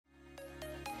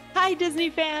Hi, Disney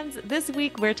fans! This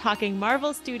week we're talking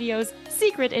Marvel Studios'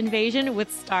 Secret Invasion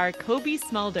with star Cobie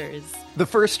Smulders. The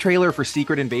first trailer for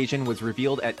Secret Invasion was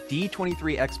revealed at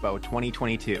D23 Expo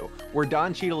 2022, where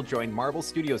Don Cheadle joined Marvel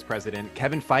Studios president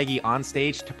Kevin Feige on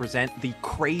stage to present the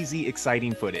crazy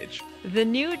exciting footage. The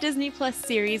new Disney Plus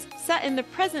series, set in the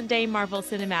present-day Marvel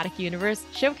Cinematic Universe,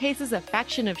 showcases a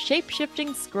faction of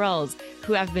shape-shifting Skrulls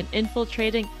who have been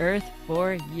infiltrating Earth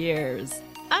for years.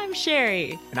 I'm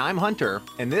Sherry. And I'm Hunter,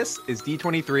 and this is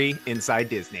D23 Inside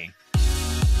Disney.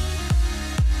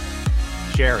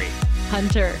 Sherry.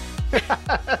 Hunter.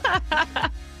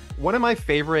 One of my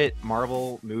favorite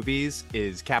Marvel movies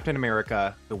is Captain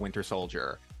America: The Winter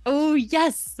Soldier. Oh,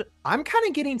 yes. I'm kind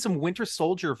of getting some Winter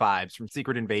Soldier vibes from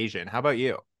Secret Invasion. How about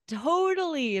you?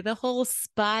 Totally. The whole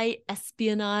spy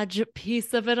espionage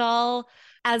piece of it all.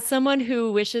 As someone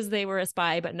who wishes they were a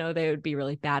spy, but know they would be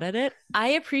really bad at it, I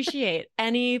appreciate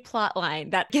any plot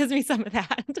line that gives me some of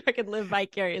that. I could live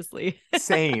vicariously.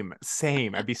 Same.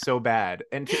 I'd be so bad.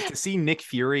 And to see Nick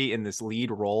Fury in this lead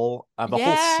role of the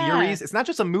whole series, it's not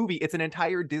just a movie, it's an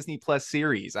entire Disney Plus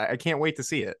series. I can't wait to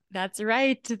see it. That's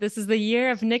right. This is the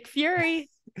year of Nick Fury.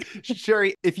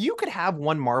 Sherry, if you could have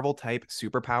one Marvel type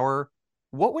superpower,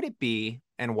 what would it be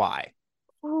and why?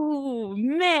 Oh,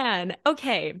 man.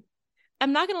 Okay.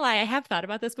 I'm not going to lie. I have thought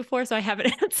about this before, so I have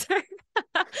an answer.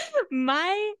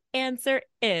 My answer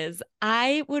is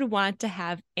I would want to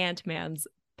have Ant-Man's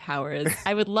powers.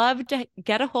 I would love to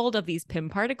get a hold of these Pym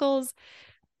particles.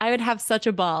 I would have such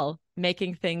a ball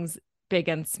making things big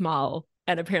and small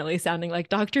and apparently sounding like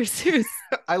Dr. Seuss.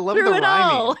 I love the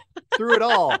rhyming. Through it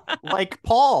all. Like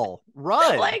Paul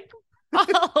Rudd. Like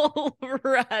Paul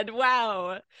Rudd.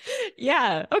 Wow.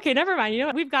 Yeah. Okay, never mind. You know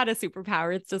what? We've got a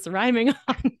superpower. It's just rhyming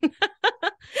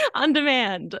on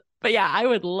demand. But yeah, I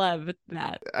would love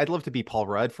that. I'd love to be Paul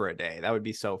Rudd for a day. That would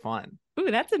be so fun.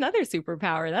 Ooh, that's another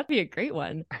superpower. That'd be a great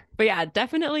one. But yeah,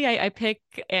 definitely I pick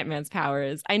Ant-Man's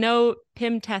powers. I know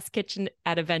Pym Test Kitchen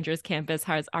at Avengers Campus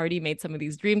has already made some of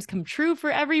these dreams come true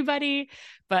for everybody.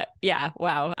 But yeah,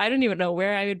 wow. I don't even know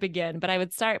where I would begin, but I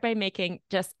would start by making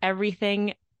just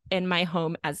everything in my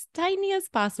home as tiny as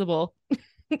possible.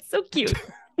 It's so cute.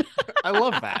 I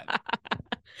love that.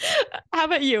 How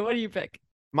about you? What do you pick?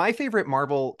 My favorite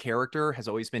Marvel character has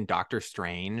always been Doctor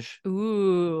Strange.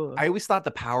 Ooh. I always thought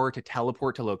the power to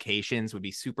teleport to locations would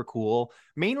be super cool,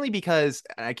 mainly because,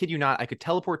 I kid you not, I could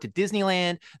teleport to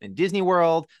Disneyland, then Disney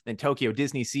World, then Tokyo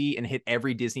Disney Sea, and hit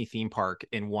every Disney theme park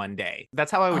in one day.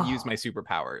 That's how I would use my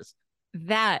superpowers.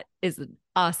 That is an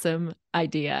awesome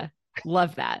idea.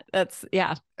 Love that.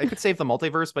 Yeah. I could save the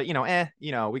multiverse, but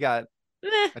we got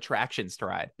attractions to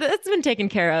ride. That's been taken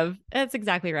care of. That's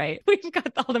exactly right. We've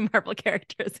got all the Marvel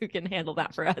characters who can handle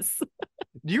that for us.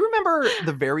 Do you remember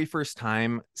the very first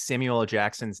time Samuel L.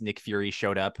 Jackson's Nick Fury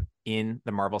showed up in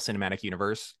the Marvel Cinematic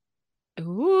Universe?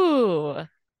 Ooh,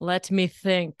 let me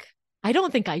think. I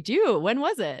don't think I do. When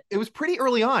was it? It was pretty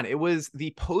early on. It was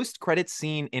the post-credits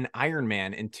scene in Iron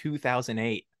Man in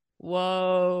 2008.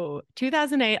 Whoa.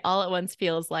 2008 all at once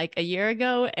feels like a year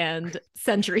ago and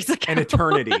centuries ago. An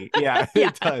eternity. Yeah,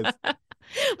 it does.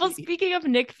 Well, speaking of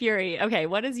Nick Fury, okay,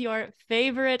 what is your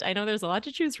favorite? I know there's a lot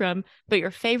to choose from, but your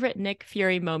favorite Nick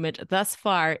Fury moment thus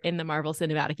far in the Marvel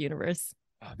Cinematic Universe?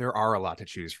 There are a lot to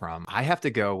choose from. I have to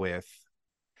go with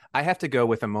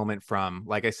a moment from,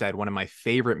 like I said, one of my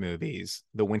favorite movies,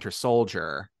 The Winter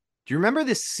Soldier. Do you remember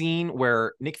this scene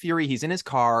where Nick Fury, he's in his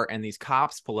car and these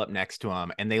cops pull up next to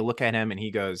him and they look at him and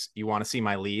he goes, "You want to see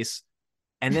my lease?"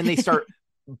 And then they start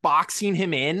boxing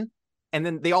him in, and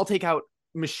then they all take out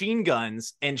machine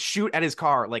guns and shoot at his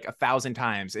car like 1,000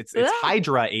 times. It's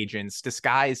Hydra agents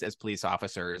disguised as police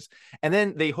officers. And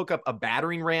then they hook up a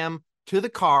battering ram to the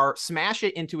car, smash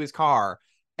it into his car.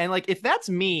 And like, if that's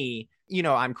me,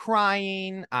 I'm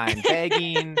crying, I'm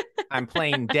begging, I'm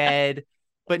playing dead.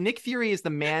 But Nick Fury is the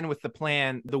man with the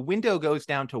plan. The window goes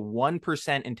down to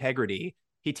 1% integrity.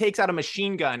 He takes out a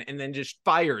machine gun and then just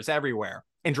fires everywhere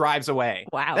and drives away.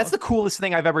 Wow. That's the coolest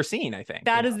thing I've ever seen, I think.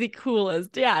 That is the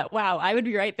coolest. Yeah. Wow. I would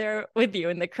be right there with you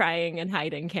in the crying and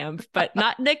hiding camp, but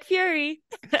not Nick Fury.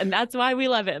 And that's why we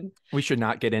love him. We should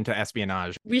not get into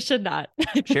espionage. We should not.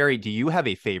 Sherry, do you have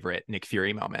a favorite Nick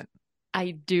Fury moment?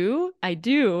 I do.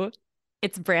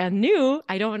 It's brand new.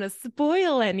 I don't want to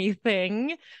spoil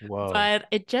anything. Whoa. But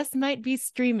it just might be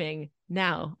streaming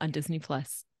now on Disney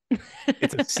Plus.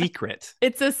 It's a secret.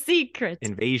 It's a secret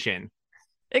invasion.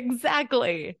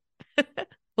 Exactly.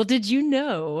 Well, did you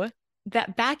know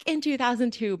that back in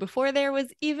 2002, before there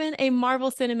was even a Marvel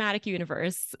Cinematic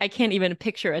Universe, I can't even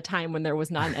picture a time when there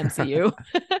was not an MCU.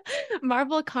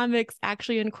 Marvel Comics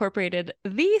actually incorporated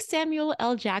the Samuel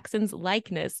L. Jackson's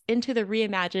likeness into the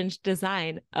reimagined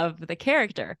design of the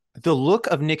character. The look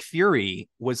of Nick Fury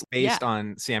was Yeah, based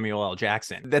on Samuel L.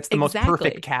 Jackson. That's the most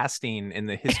perfect exactly. casting in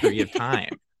the history of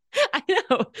time. I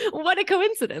know. What a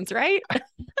coincidence, right?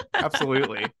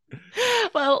 Absolutely.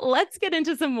 Well, let's get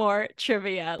into some more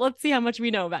trivia. Let's see how much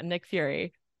we know about Nick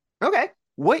Fury. Okay.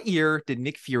 What year did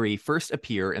Nick Fury first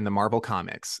appear in the Marvel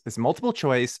Comics? Is multiple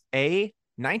choice A,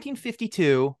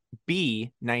 1952,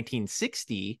 B,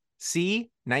 1960, C,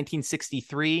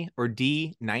 1963, or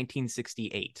D,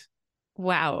 1968?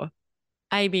 Wow.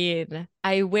 I mean,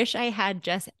 I wish I had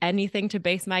just anything to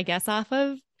base my guess off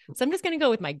of. So I'm just going to go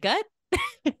with my gut.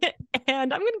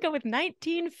 And I'm going to go with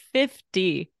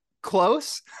 1950.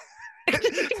 Close.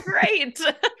 Great.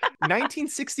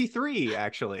 1963,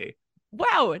 actually.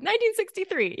 Wow,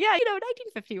 1963. Yeah,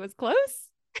 1950 was close.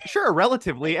 Sure,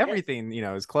 relatively everything,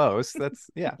 is close. That's,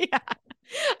 yeah. Yeah.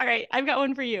 All right, I've got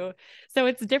one for you. So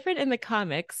it's different in the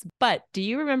comics, but do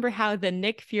you remember how the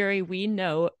Nick Fury we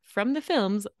know from the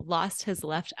films lost his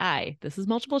left eye? This is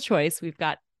multiple choice. We've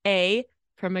got A,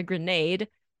 from a grenade,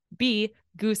 B,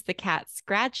 Goose the cat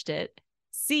scratched it,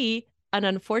 C, an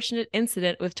unfortunate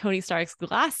incident with Tony Stark's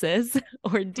glasses,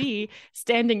 or D,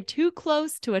 standing too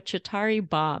close to a Chitauri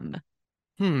bomb.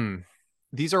 Hmm.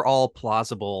 These are all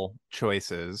plausible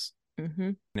choices. Mm-hmm.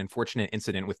 An unfortunate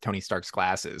incident with Tony Stark's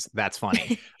glasses. That's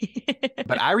funny.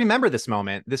 But I remember this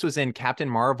moment. This was in Captain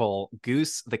Marvel.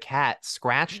 Goose the cat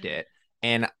scratched it.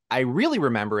 And I really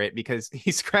remember it because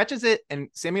he scratches it and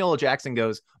Samuel L. Jackson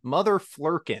goes, Mother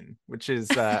Flurkin, which is,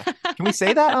 can we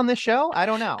say that on this show? I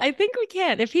don't know. I think we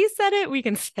can. If he said it, we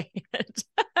can say it.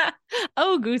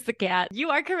 Oh, Goose the cat.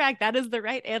 You are correct. That is the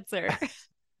right answer.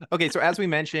 Okay, so as we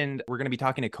mentioned, we're going to be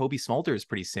talking to Cobie Smulders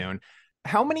pretty soon.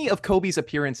 How many of Cobie's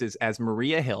appearances as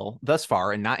Maria Hill thus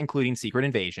far, and not including Secret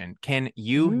Invasion, can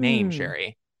you name,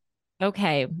 Sherry?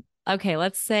 Okay. Okay,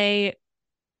 let's say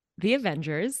the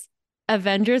Avengers,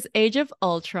 Avengers Age of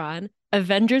Ultron,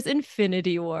 Avengers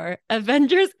Infinity War,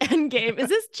 Avengers Endgame. Is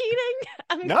this cheating?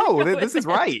 I'm No, go this with is it.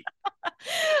 right.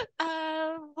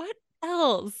 What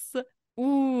else?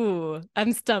 Ooh,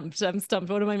 I'm stumped. I'm stumped.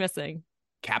 What am I missing?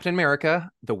 Captain America,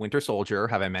 The Winter Soldier.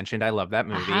 Have I mentioned I love that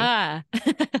movie? Aha.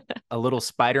 A little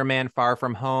Spider-Man Far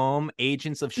From Home,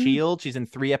 Agents of S.H.I.E.L.D. She's in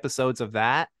 3 episodes of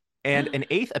that. And an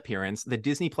eighth appearance, the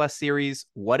Disney Plus series,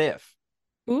 What If?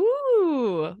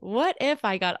 Ooh, what if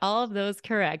I got all of those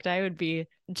correct? I would be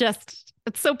just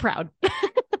so proud.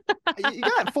 You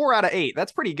got 4 out of 8.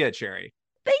 That's pretty good, Sherry.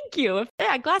 Thank you.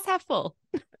 Yeah, glass half full.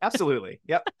 Absolutely.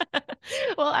 Yep.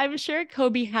 Well, I'm sure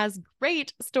Cobie has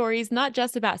great stories, not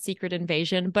just about Secret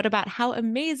Invasion, but about how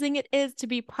amazing it is to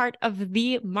be part of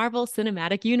the Marvel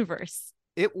Cinematic Universe.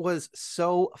 It was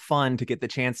so fun to get the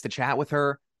chance to chat with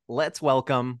her. Let's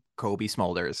welcome Cobie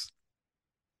Smulders.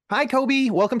 Hi,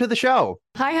 Cobie. Welcome to the show.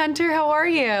 Hi, Hunter. How are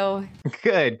you?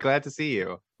 Good. Glad to see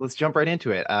you. Let's jump right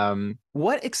into it.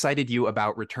 What excited you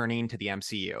about returning to the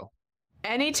MCU?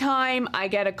 Anytime I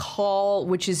get a call,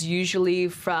 which is usually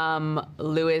from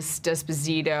Louis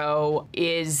D'Esposito,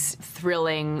 is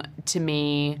thrilling to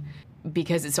me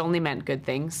because it's only meant good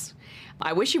things.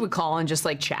 I wish he would call and just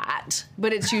chat,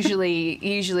 but it's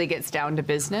usually gets down to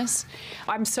business.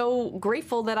 I'm so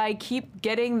grateful that I keep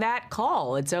getting that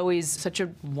call. It's always such a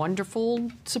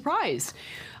wonderful surprise.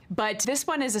 But this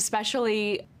one is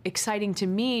especially exciting to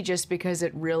me just because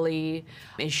it really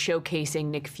is showcasing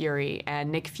Nick Fury. And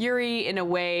Nick Fury in a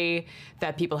way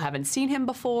that people haven't seen him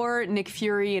before. Nick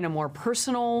Fury in a more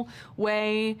personal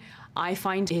way. I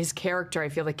find his character, I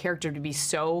feel the character to be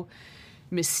so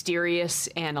mysterious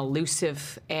and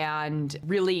elusive and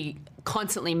really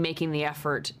constantly making the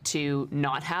effort to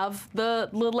not have the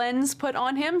lens put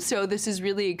on him. So this is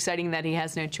really exciting that he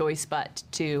has no choice but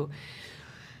to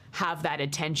have that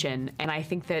attention. And I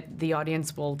think that the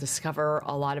audience will discover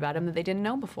a lot about him that they didn't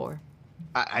know before.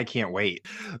 I can't wait.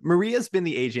 Maria's been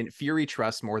the agent Fury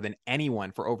trusts more than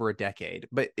anyone for over a decade,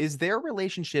 but is their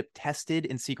relationship tested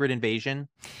in Secret Invasion?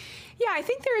 Yeah, I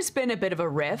think there's been a bit of a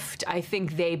rift. I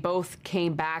think they both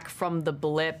came back from the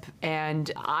blip, and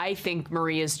I think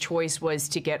Maria's choice was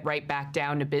to get right back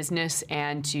down to business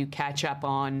and to catch up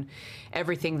on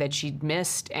everything that she'd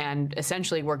missed and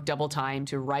essentially work double time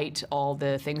to right all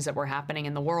the things that were happening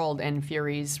in the world, and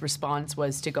Fury's response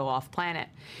was to go off planet.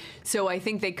 So I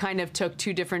think they kind of took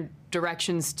two different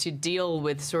directions to deal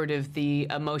with sort of the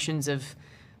emotions of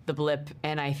the blip,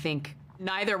 and I think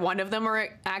neither one of them are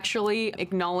actually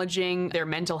acknowledging their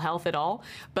mental health at all.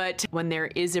 But when there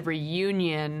is a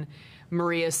reunion,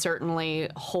 Maria certainly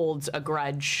holds a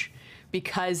grudge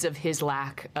because of his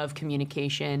lack of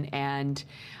communication. And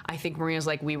I think Maria's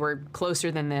like, we were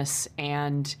closer than this,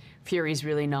 and Fury's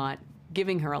really not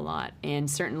giving her a lot. And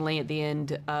certainly at the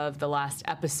end of the last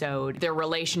episode, their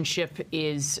relationship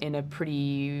is in a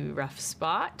pretty rough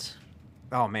spot.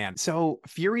 Oh, man. So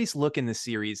Fury's look in the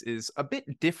series is a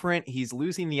bit different. He's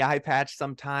losing the eye patch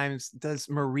sometimes. Does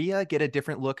Maria get a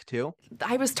different look too?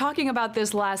 I was talking about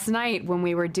this last night when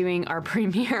we were doing our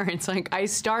premiere. It's like I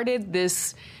started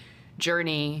this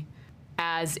journey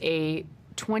as a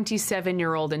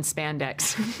 27-year-old in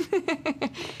spandex.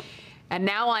 And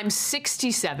now I'm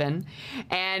 67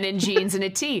 and in jeans and a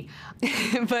tee.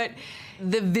 But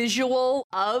the visual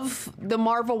of the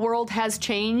Marvel world has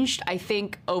changed, I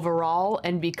think, overall,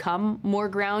 and become more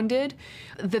grounded.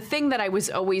 The thing that I was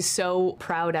always so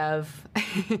proud of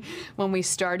when we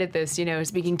started this, you know,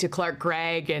 speaking to Clark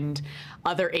Gregg and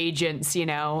other agents, you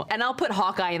know, and I'll put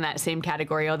Hawkeye in that same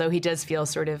category, although he does feel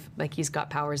sort of like he's got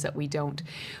powers that we don't.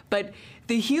 But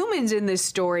the humans in this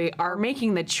story are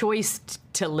making the choice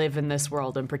to live in this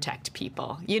world and protect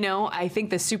people. You know, I think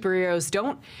the superheroes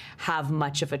don't have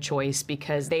much of a choice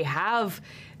because they have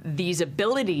these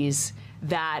abilities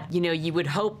that, you know, you would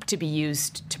hope to be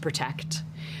used to protect.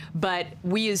 But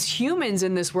we as humans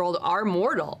in this world are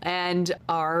mortal and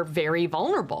are very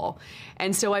vulnerable.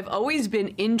 And so I've always been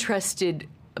interested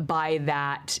by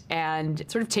that and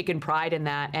sort of taken pride in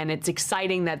that. And it's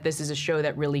exciting that this is a show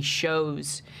that really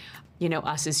shows, you know,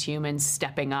 us as humans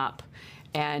stepping up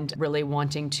and really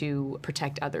wanting to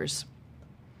protect others.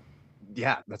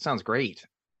 Yeah, that sounds great.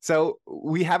 So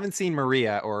we haven't seen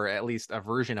Maria, or at least a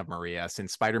version of Maria,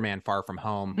 since Spider-Man Far From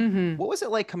Home. Mm-hmm. What was it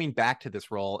like coming back to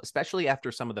this role, especially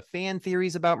after some of the fan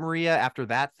theories about Maria after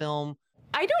that film?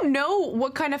 I don't know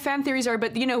what kind of fan theories are,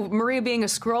 but, you know, Maria being a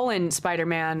Skrull in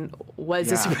Spider-Man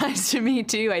was a surprise to me,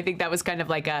 too. I think that was kind of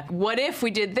like a, what if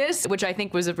we did this? Which I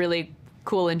think was a really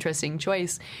cool, interesting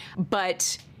choice.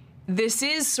 But this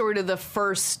is sort of the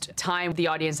first time the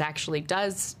audience actually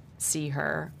does see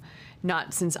her.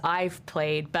 Not since I've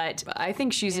played, but I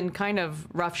think she's in kind of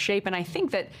rough shape. And I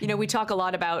think that, you know, we talk a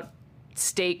lot about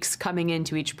stakes coming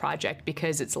into each project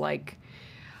because it's like,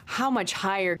 how much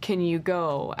higher can you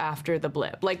go after the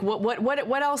blip? Like,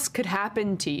 what else could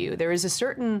happen to you? There is a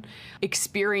certain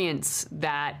experience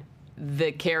that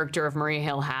the character of Maria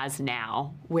Hill has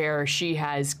now, where she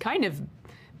has kind of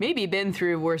maybe been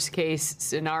through worst case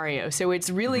scenario. So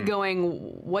it's really going,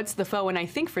 what's the foe? And I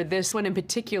think for this one in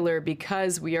particular,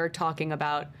 because we are talking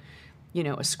about, you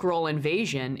know, a Skrull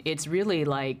invasion, it's really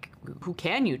like, who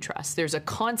can you trust? There's a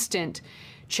constant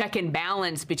check and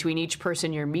balance between each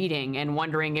person you're meeting and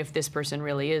wondering if this person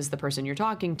really is the person you're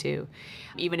talking to,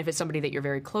 even if it's somebody that you're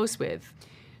very close with.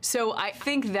 So I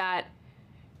think that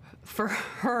for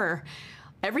her,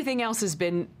 everything else has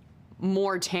been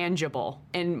more tangible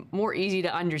and more easy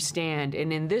to understand.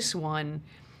 And in this one,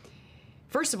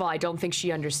 first of all, I don't think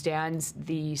she understands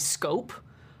the scope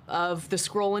of the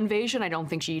Skrull invasion. I don't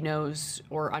think she knows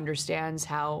or understands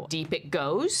how deep it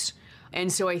goes.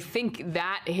 And so I think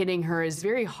that hitting her is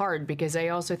very hard, because I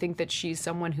also think that she's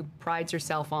someone who prides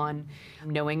herself on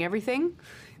knowing everything,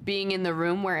 being in the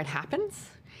room where it happens.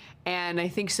 And I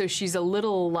think so she's a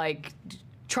little like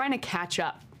trying to catch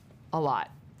up a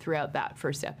lot throughout that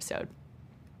first episode.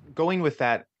 Going with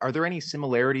that, are there any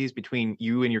similarities between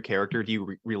you and your character? Do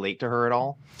you relate to her at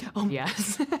all? Oh,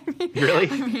 yes. Really?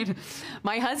 I mean,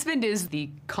 my husband is the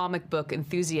comic book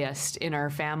enthusiast in our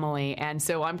family, and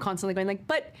so I'm constantly going like,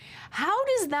 but how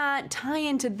does that tie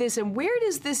into this, and where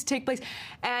does this take place?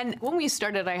 And when we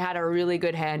started, I had a really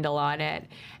good handle on it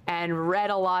and read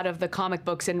a lot of the comic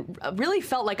books and really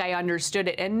felt like I understood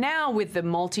it. And now with the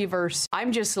multiverse,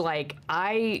 I'm just like,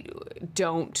 I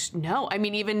don't know. I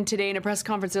mean, even today in a press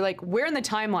conference, they're like, where in the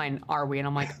timeline are we? And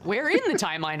I'm like, where in the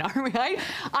timeline are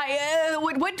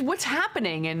we? What's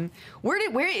happening? And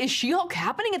where is She-Hulk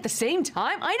happening at the same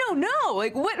time? I don't know.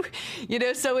 Like, what, you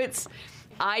know, so it's,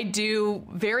 I do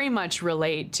very much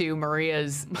relate to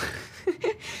Maria's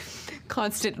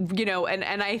constant, you know,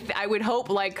 and I would hope,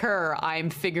 like her, I'm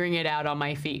figuring it out on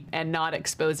my feet and not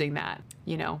exposing that,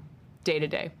 you know, day to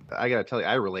day. I gotta tell you,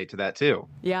 I relate to that too.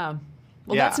 Yeah.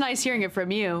 Well, that's nice hearing it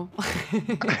from you.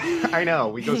 I know,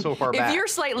 we go so far back. If you're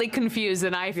slightly confused,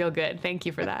 then I feel good. Thank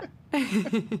you for that.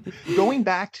 Going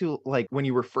back to like when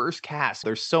you were first cast,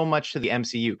 there's so much to the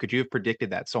MCU. Could you have predicted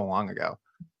that so long ago?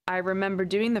 I remember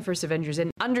doing the first Avengers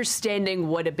and understanding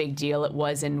what a big deal it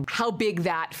was and how big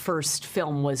that first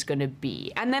film was going to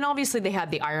be. And then obviously they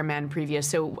had the Iron Man preview,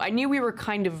 so I knew we were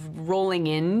kind of rolling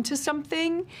into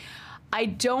something. I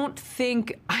don't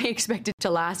think I expect it to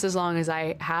last as long as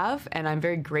I have, and I'm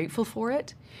very grateful for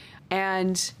it.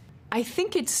 And I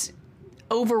think it's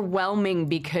overwhelming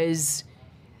because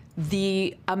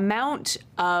the amount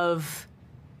of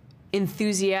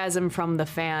enthusiasm from the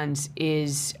fans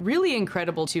is really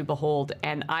incredible to behold.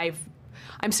 And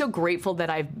I'm so grateful that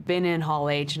I've been in Hall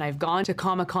H and I've gone to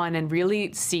Comic-Con and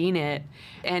really seen it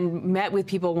and met with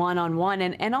people one-on-one,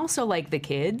 and also like the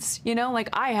kids, you know, like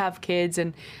I have kids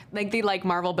and like they like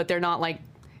Marvel, but they're not like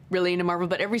really into Marvel,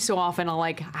 but every so often I'll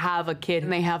like have a kid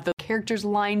and they have the characters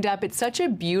lined up. It's such a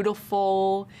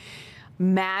beautiful,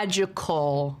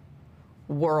 magical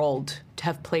world to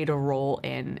have played a role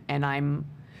in, and I'm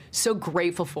so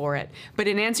grateful for it. But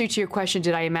in answer to your question,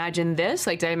 did I imagine this?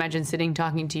 Like, did I imagine sitting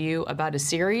talking to you about a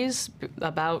series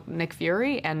about Nick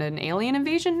Fury and an alien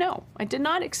invasion? No, I did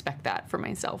not expect that for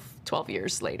myself 12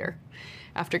 years later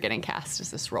after getting cast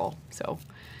as this role. So,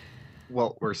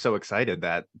 well, we're so excited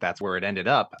that that's where it ended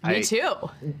up. Me too.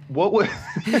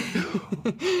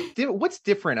 What's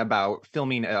different about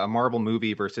filming a Marvel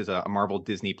movie versus a Marvel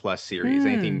Disney Plus series?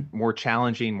 Anything more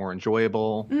challenging, more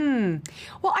enjoyable?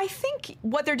 Well, I think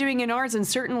what they're doing in ours, and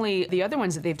certainly the other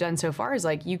ones that they've done so far, is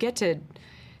like you get to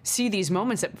see these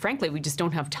moments that frankly we just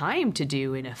don't have time to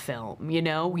do in a film. You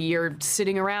know, we are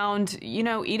sitting around, you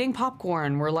know, eating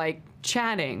popcorn, we're like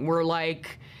chatting, we're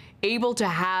like able to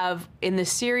have, in the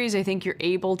series, I think you're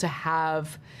able to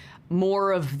have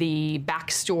more of the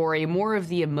backstory, more of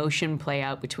the emotion play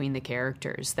out between the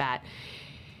characters. That,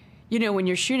 you know, when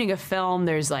you're shooting a film,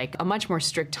 there's like a much more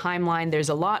strict timeline. There's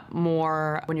a lot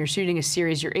more, when you're shooting a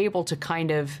series, you're able to kind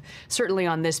of, certainly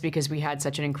on this, because we had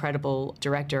such an incredible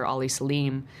director, Ali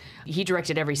Salim, he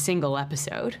directed every single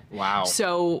episode. Wow.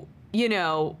 So, you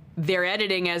know, they're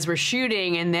editing as we're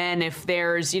shooting, and then if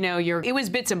there's, you know, it was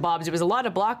bits and bobs. It was a lot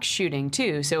of block shooting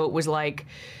too. So it was like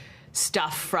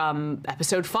stuff from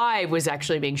episode 5 was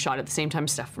actually being shot at the same time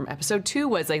stuff from episode 2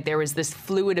 was. Like, there was this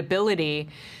fluid ability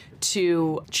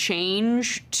to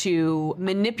change, to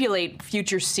manipulate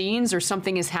future scenes, or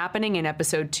something is happening in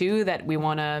episode 2 that we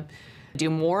want to do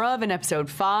more of in episode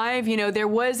 5. You know, there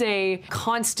was a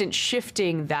constant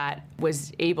shifting that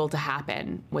was able to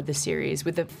happen with the series.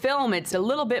 With the film, it's a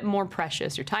little bit more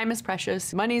precious. Your time is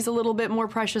precious. Money's a little bit more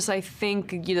precious, I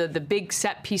think. You know, the big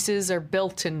set pieces are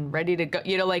built and ready to go.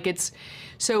 You know, like it's...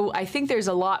 So I think there's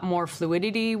a lot more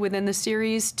fluidity within the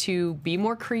series to be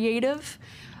more creative,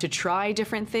 to try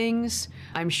different things.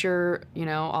 I'm sure, you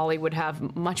know, Ollie would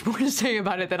have much more to say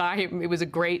about it than I. It was a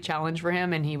great challenge for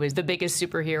him, and he was the biggest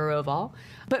superhero of all.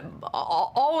 But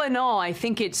all in all, I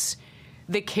think it's,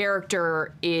 the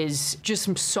character is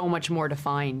just so much more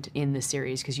defined in the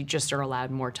series because you just are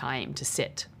allowed more time to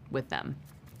sit with them.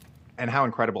 And how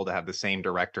incredible to have the same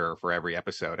director for every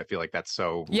episode. I feel like that's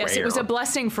so Yes, rare. It was a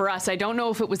blessing for us. I don't know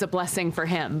if it was a blessing for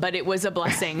him, but it was a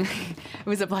blessing. It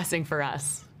was a blessing for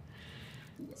us.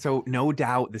 So no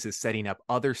doubt this is setting up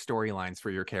other storylines for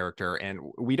your character,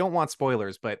 and we don't want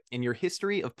spoilers, but in your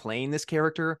history of playing this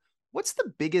character, what's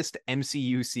the biggest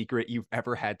MCU secret you've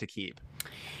ever had to keep?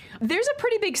 There's a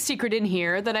pretty big secret in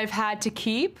here that I've had to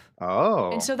keep.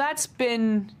 Oh. And so that's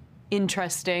been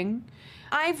interesting.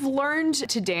 I've learned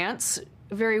to dance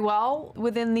very well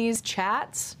within these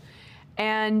chats.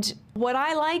 And what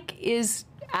I like is,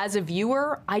 as a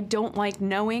viewer, I don't like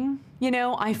knowing. You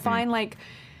know, I find like,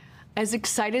 as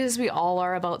excited as we all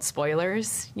are about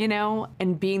spoilers, you know,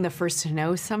 and being the first to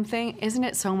know something, isn't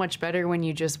it so much better when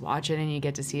you just watch it and you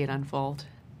get to see it unfold?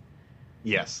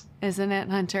 Yes. Isn't it,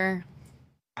 Hunter?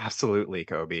 Absolutely,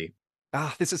 Cobie.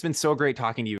 This has been so great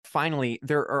talking to you. Finally,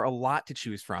 there are a lot to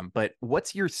choose from, but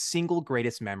what's your single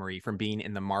greatest memory from being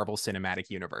in the Marvel Cinematic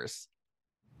Universe?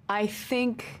 I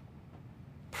think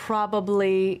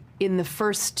probably in the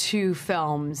first 2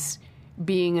 films,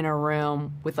 being in a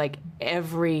room with like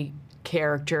every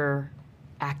character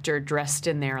actor dressed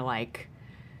in their like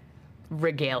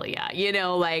regalia, you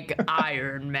know, like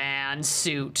Iron Man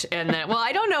suit, and then, well,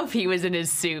 I don't know if he was in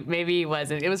his suit, maybe he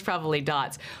wasn't, it was probably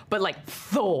Dots, but like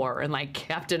Thor and like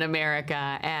Captain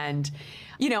America, and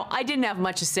you know, I didn't have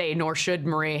much to say, nor should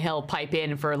Maria Hill pipe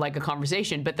in for like a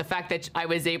conversation, but the fact that I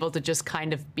was able to just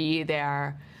kind of be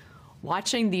there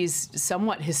watching these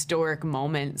somewhat historic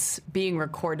moments being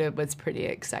recorded was pretty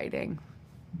exciting.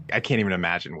 I can't even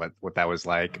imagine what that was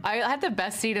like. I had the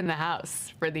best seat in the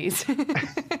house for these.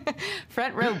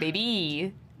 Front row,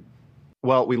 baby.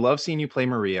 Well, we love seeing you play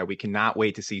Maria. We cannot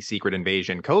wait to see Secret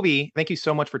Invasion. Cobie, thank you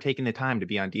so much for taking the time to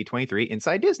be on D23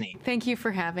 Inside Disney. Thank you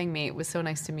for having me. It was so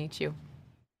nice to meet you.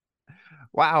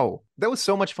 Wow, that was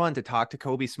so much fun to talk to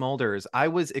Cobie Smulders. I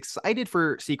was excited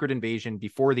for Secret Invasion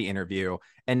before the interview,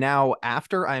 and now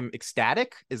after I'm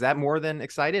ecstatic. Is that more than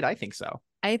excited? I think so.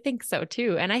 I think so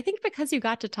too. And I think because you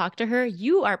got to talk to her,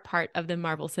 you are part of the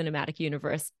Marvel Cinematic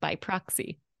Universe by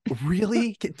proxy.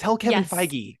 Really? Tell Kevin Yes.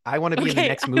 Feige I want to be in the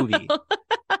next movie.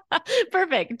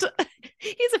 Perfect.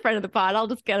 He's a friend of the pod. I'll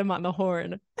just get him on the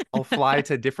horn. I'll fly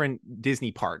to different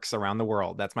Disney parks around the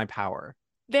world. That's my power.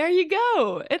 There you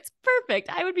go. It's perfect.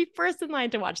 I would be first in line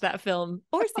to watch that film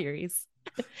or series.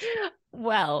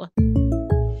 Well,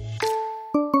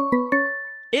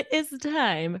 it is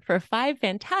time for 5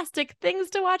 fantastic things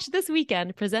to watch this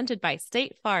weekend, presented by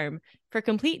State Farm. For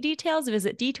complete details,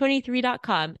 visit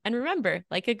d23.com. And remember,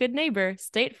 like a good neighbor,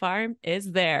 State Farm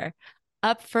is there.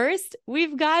 Up first,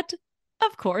 we've got,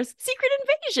 of course, Secret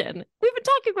Invasion. We've been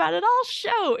talking about it all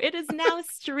show. It is now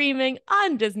streaming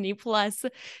on Disney Plus,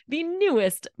 the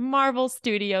newest Marvel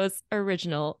Studios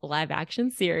original live-action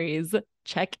series.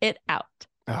 Check it out.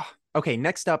 Okay,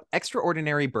 next up,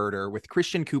 Extraordinary Birder with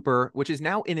Christian Cooper, which is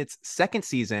now in its 2nd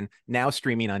season, now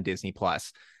streaming on Disney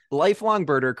Plus. Lifelong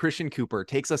birder Christian Cooper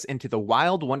takes us into the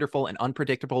wild, wonderful, and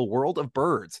unpredictable world of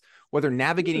birds. Whether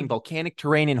navigating volcanic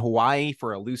terrain in Hawaii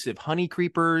for elusive honey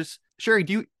creepers. Sherry,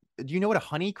 do you know what a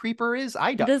honey creeper is?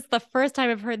 I don't. This is the first time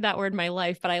I've heard that word in my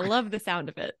life, but I love the sound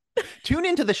of it. Tune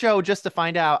into the show just to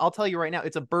find out. I'll tell you right now,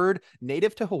 it's a bird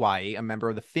native to Hawaii, a member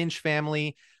of the finch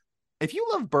family. If you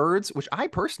love birds, which I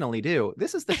personally do,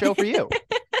 this is the show for you.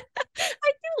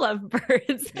 I do love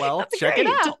birds. Well, That's check great.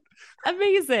 it out.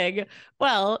 Amazing.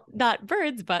 Well, not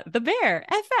birds, but The Bear,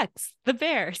 FX, The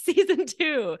Bear, season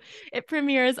 2. It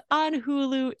premieres on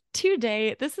Hulu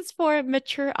today. This is for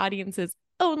mature audiences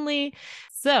only.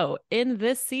 So in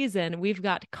this season, we've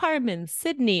got Carmen,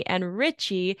 Sydney, and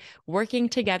Richie working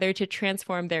together to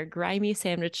transform their grimy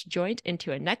sandwich joint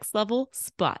into a next level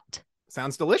spot.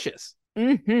 Sounds delicious.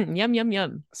 Yum, yum,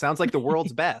 yum. Sounds like the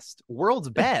world's best. World's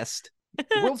best?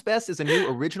 World's Best is a new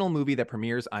original movie that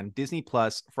premieres on Disney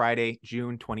Plus Friday,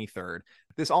 June 23rd.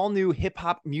 This all-new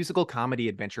hip-hop musical comedy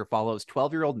adventure follows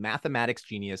 12-year-old mathematics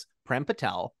genius Prem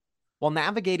Patel. While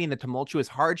navigating the tumultuous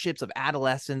hardships of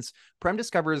adolescence, Prem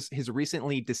discovers his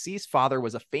recently deceased father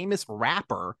was a famous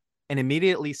rapper and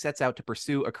immediately sets out to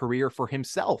pursue a career for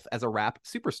himself as a rap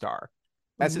superstar.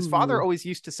 As his father always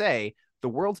used to say, the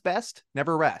world's best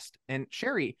never rest. And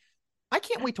Sherry, I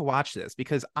can't wait to watch this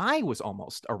because I was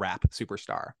almost a rap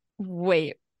superstar.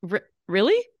 Wait,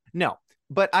 really? No,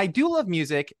 but I do love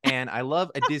music and I love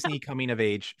a Disney coming of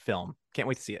age film. Can't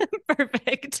wait to see it.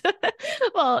 Perfect.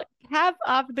 Well, cap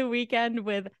off the weekend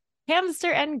with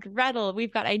Hamster and Gretel.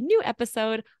 We've got a new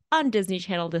episode on Disney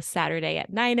Channel this Saturday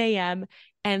at 9 a.m.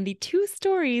 And the 2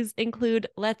 stories include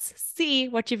Let's See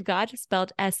What You've Got,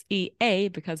 spelled S-E-A,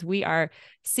 because we are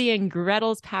seeing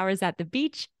Gretel's powers at the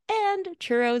beach, and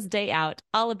Churro's Day Out,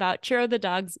 all about Churro the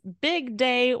dog's big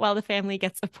day while the family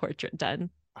gets a portrait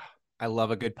done. I love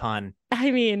a good pun.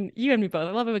 I mean, you and me both.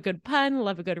 I love a good pun,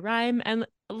 love a good rhyme, and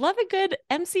love a good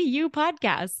MCU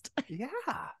podcast. Yeah.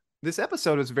 This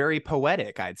episode was very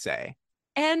poetic, I'd say.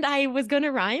 And I was going to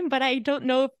rhyme, but I don't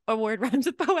know if a word rhymes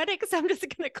with poetic, so I'm just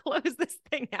going to close this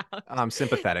thing out. I'm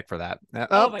sympathetic for that.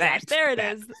 Oh my gosh, there it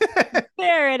is.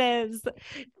 There it is.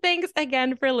 Thanks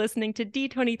again for listening to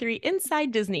D23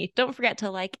 Inside Disney. Don't forget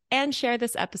to like and share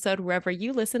this episode wherever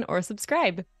you listen or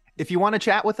subscribe. If you want to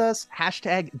chat with us,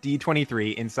 hashtag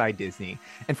D23 Inside Disney.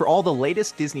 And for all the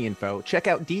latest Disney info, check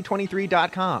out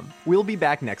D23.com. We'll be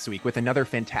back next week with another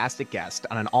fantastic guest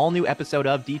on an all-new episode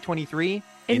of D23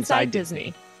 Inside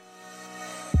Disney.